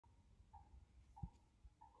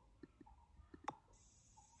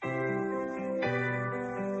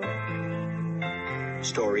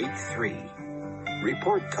Story 3.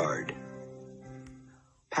 Report Card.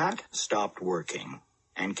 Pat stopped working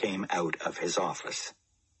and came out of his office.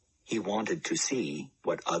 He wanted to see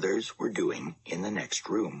what others were doing in the next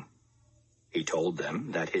room. He told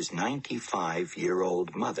them that his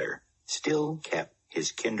 95-year-old mother still kept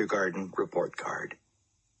his kindergarten report card.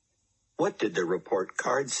 "What did the report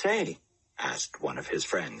card say?" asked one of his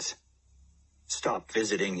friends. "Stop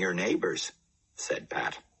visiting your neighbors," said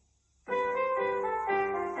Pat.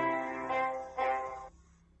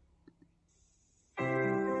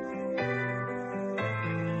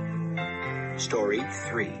 Story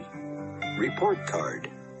 3. Report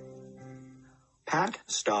Card. Pat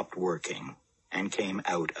stopped working and came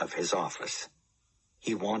out of his office.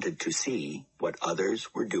 He wanted to see what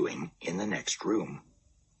others were doing in the next room.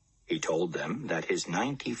 He told them that his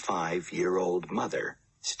 95-year-old mother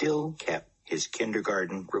still kept his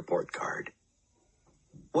kindergarten report card.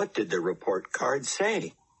 "What did the report card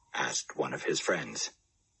say?" asked one of his friends.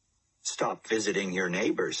 "Stop visiting your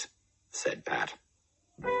neighbors," said Pat.